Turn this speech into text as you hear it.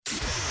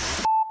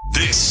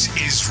This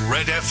is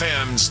Red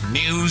FM's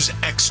News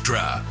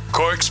Extra,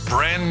 Cork's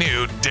brand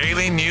new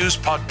daily news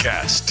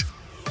podcast.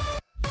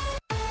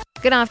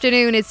 Good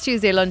afternoon, it's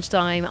Tuesday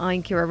lunchtime.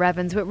 I'm Ciara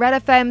Revens with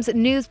Red FM's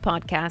News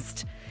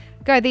Podcast.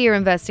 Gardai are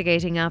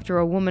investigating after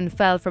a woman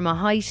fell from a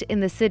height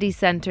in the city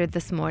centre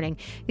this morning.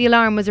 The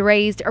alarm was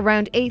raised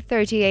around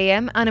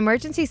 8:30am and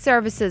emergency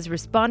services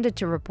responded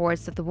to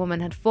reports that the woman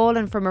had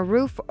fallen from a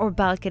roof or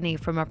balcony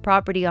from a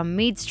property on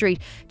Mead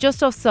Street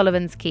just off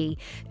Sullivan's Quay.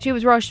 She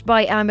was rushed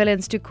by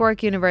ambulance to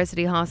Cork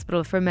University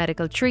Hospital for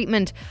medical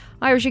treatment.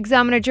 Irish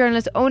Examiner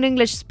journalist Owen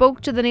English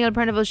spoke to the Neil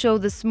Prendeville Show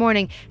this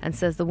morning and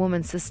says the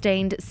woman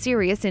sustained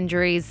serious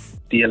injuries.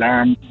 The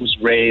alarm was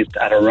raised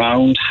at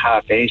around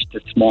 8:30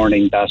 this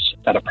morning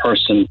that a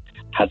person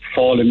had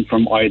fallen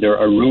from either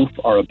a roof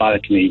or a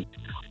balcony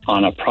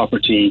on a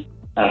property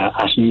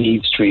at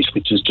Mead Street,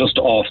 which is just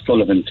off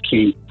Sullivan's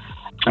Quay.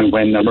 And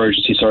when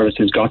emergency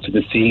services got to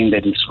the scene,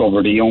 they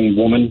discovered a young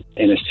woman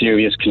in a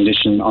serious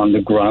condition on the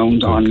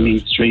ground on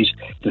Mead Street.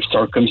 The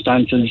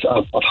circumstances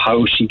of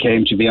how she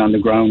came to be on the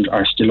ground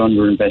are still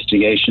under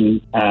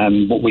investigation.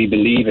 But we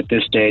believe at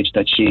this stage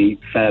that she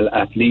fell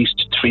at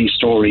least 3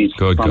 stories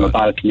from a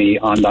balcony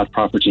on that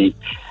property.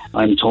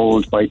 I'm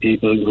told by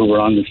people who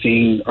were on the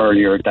scene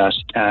earlier that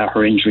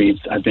her injuries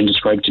have been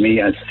described to me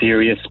as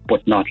serious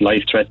but not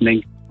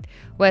life-threatening.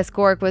 West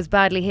Cork was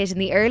badly hit in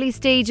the early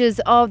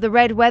stages of the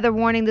red weather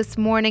warning this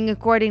morning,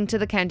 according to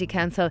the County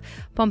Council.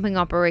 Pumping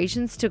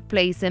operations took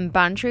place in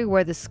Bantry,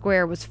 where the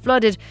square was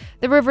flooded.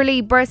 The River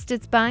Lee burst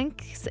its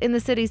banks in the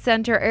city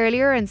centre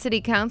earlier, and City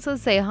Council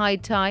say high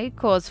tide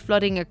caused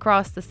flooding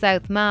across the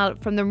South Mall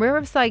from the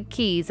Riverside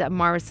Quays at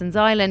Morrison's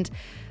Island.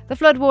 The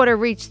floodwater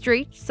reached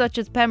streets such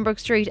as Pembroke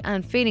Street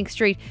and Phoenix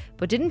Street,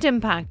 but didn't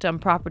impact on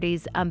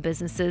properties and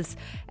businesses.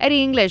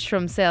 Eddie English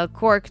from Sale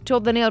Cork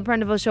told the Neil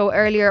Prendeville Show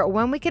earlier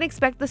when we can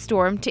expect the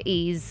storm to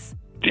ease.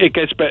 It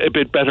gets a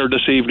bit better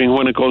this evening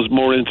when it goes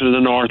more into the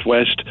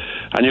northwest,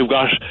 and you've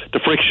got the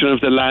friction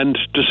of the land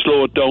to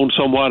slow it down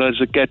somewhat as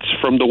it gets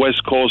from the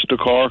west coast to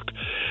Cork,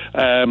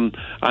 and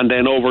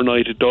then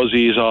overnight it does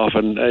ease off,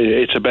 and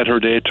it's a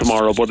better day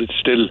tomorrow, but it's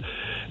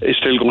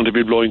still going to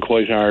be blowing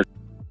quite hard.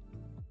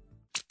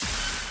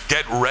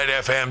 Get Red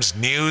FM's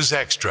News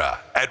Extra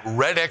at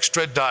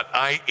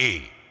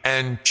redextra.ie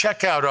and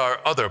check out our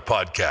other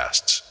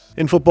podcasts.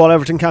 In football,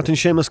 Everton captain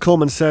Seamus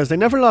Coleman says they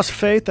never lost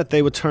faith that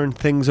they would turn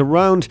things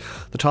around.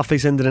 The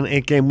Toffees ended an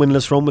 8-game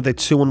winless run with a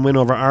 2-1 win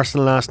over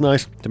Arsenal last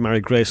night.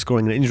 Demarai Gray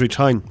scoring in injury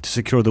time to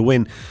secure the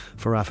win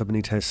for Rafa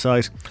Benitez's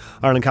side.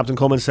 Ireland captain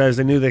Coleman says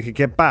they knew they could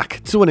get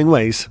back to winning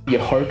ways. You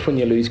hurt when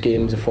you lose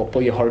games of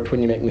football, you hurt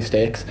when you make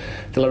mistakes.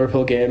 The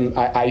Liverpool game,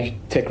 I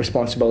take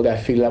responsibility. I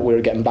feel that we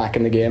were getting back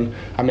in the game.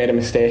 I made a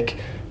mistake,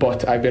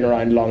 but I've been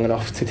around long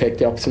enough to take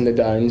the ups and the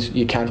downs.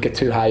 You can't get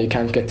too high, you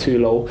can't get too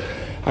low.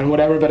 And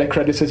whatever bit of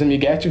criticism you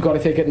get, you've got to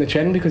take it in the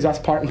chin, because that's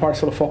part and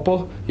parcel of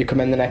football. You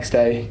come in the next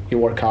day, you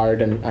work hard,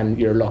 and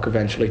your luck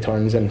eventually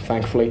turns, and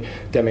thankfully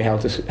Demi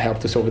helped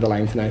us over the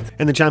line tonight.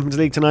 In the Champions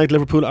League tonight,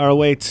 Liverpool are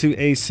away to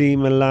A.C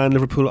Milan.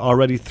 Liverpool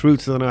already through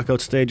to the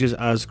knockout stages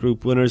as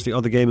group winners. The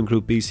other game in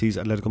Group B sees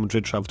Atletico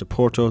Madrid travel to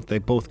Porto. They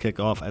both kick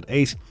off at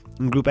 8.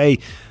 In Group A,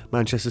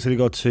 Manchester City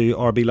go to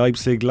RB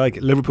Leipzig. Like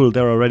Liverpool,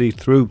 they're already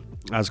through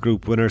as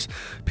group winners.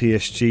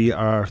 PSG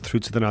are through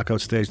to the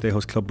knockout stage. They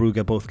host Club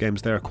Brugge, both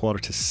games there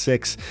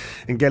 5:45.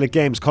 In Gaelic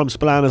games, Colm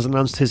Spillane has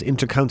announced his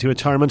inter-county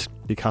retirement.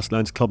 The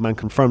Castellans clubman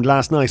confirmed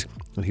last night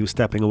that he was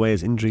stepping away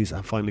as injuries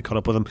have finally caught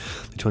up with him.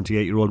 The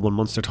 28-year-old won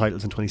Munster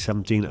titles in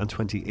 2017 and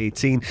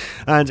 2018.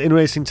 And in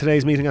racing,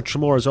 today's meeting at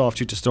Tramore is off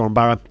due to Storm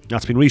Barra.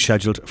 That's been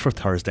rescheduled for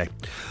Thursday.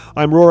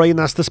 I'm Rory and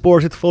that's the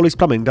sport at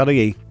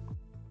foleysplumbing.ie.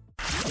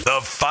 The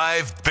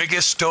 5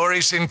 biggest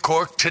stories in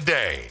Cork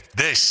today.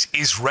 This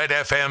is Red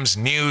FM's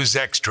News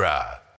Extra.